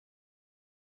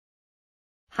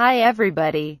Hi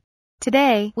everybody.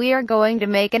 Today, we are going to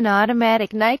make an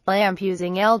automatic night lamp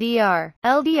using LDR.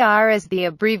 LDR is the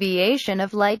abbreviation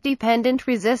of light-dependent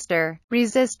resistor.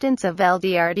 Resistance of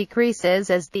LDR decreases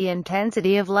as the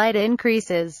intensity of light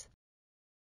increases.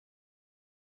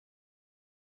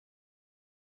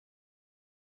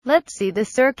 Let's see the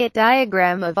circuit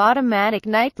diagram of automatic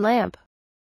night lamp.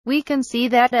 We can see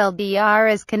that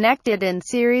LDR is connected in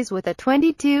series with a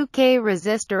 22K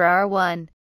resistor R1.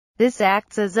 This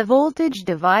acts as a voltage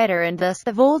divider and thus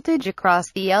the voltage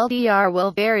across the LDR will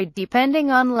vary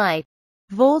depending on light.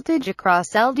 Voltage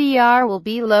across LDR will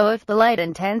be low if the light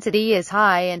intensity is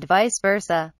high and vice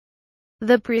versa.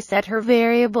 The preset or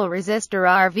variable resistor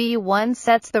RV1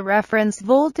 sets the reference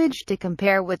voltage to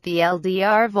compare with the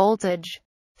LDR voltage,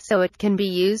 so it can be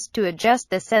used to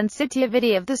adjust the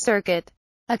sensitivity of the circuit.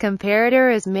 A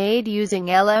comparator is made using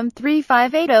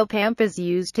LM358. Opamp is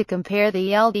used to compare the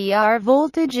LDR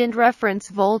voltage and reference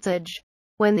voltage.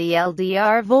 When the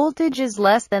LDR voltage is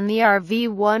less than the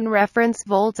RV1 reference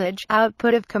voltage,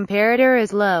 output of comparator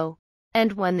is low.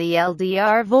 And when the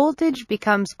LDR voltage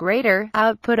becomes greater,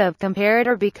 output of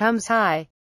comparator becomes high.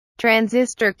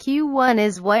 Transistor Q1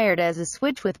 is wired as a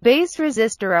switch with base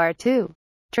resistor R2.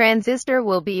 Transistor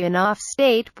will be in off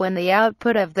state when the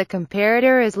output of the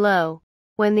comparator is low.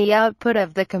 When the output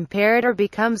of the comparator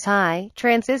becomes high,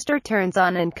 transistor turns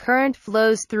on and current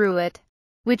flows through it,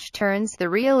 which turns the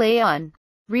relay on.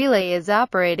 Relay is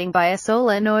operating by a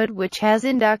solenoid which has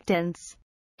inductance.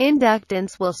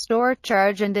 Inductance will store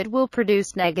charge and it will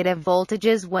produce negative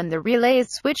voltages when the relay is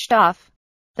switched off.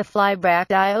 The flyback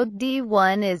diode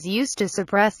D1 is used to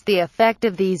suppress the effect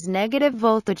of these negative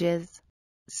voltages.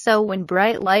 So when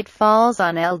bright light falls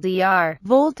on LDR,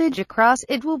 voltage across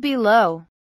it will be low.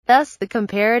 Thus the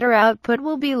comparator output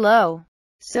will be low.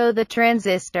 So the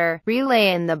transistor,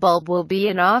 relay and the bulb will be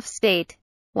in off state.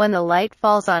 When the light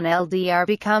falls on LDR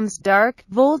becomes dark,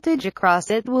 voltage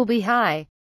across it will be high,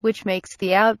 which makes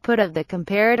the output of the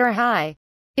comparator high.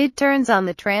 It turns on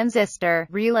the transistor,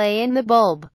 relay and the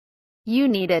bulb. You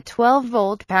need a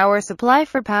 12-volt power supply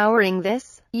for powering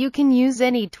this. You can use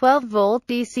any 12-volt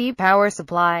DC power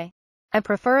supply. I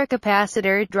prefer a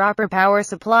capacitor dropper power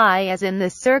supply as in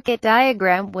this circuit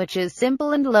diagram, which is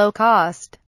simple and low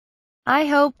cost. I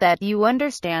hope that you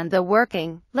understand the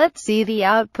working. Let's see the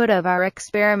output of our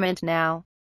experiment now.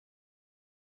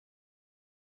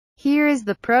 Here is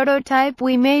the prototype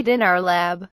we made in our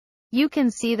lab. You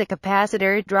can see the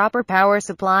capacitor dropper power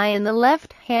supply in the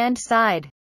left-hand side.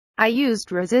 I used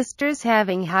resistors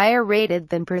having higher rated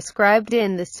than prescribed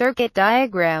in the circuit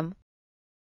diagram.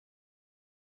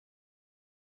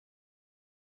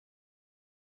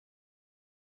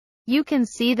 You can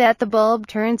see that the bulb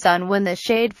turns on when the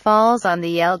shade falls on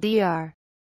the LDR.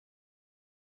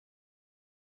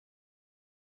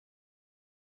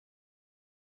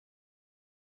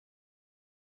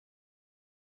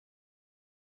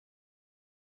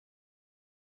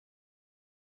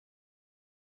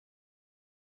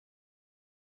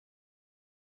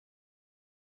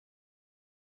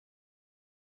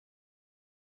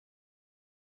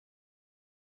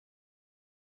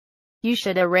 You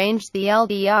should arrange the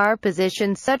LDR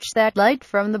position such that light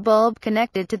from the bulb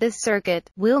connected to this circuit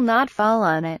will not fall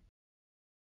on it.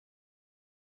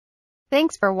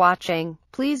 Thanks for watching.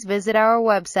 Please visit our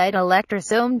website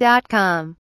electrosome.com.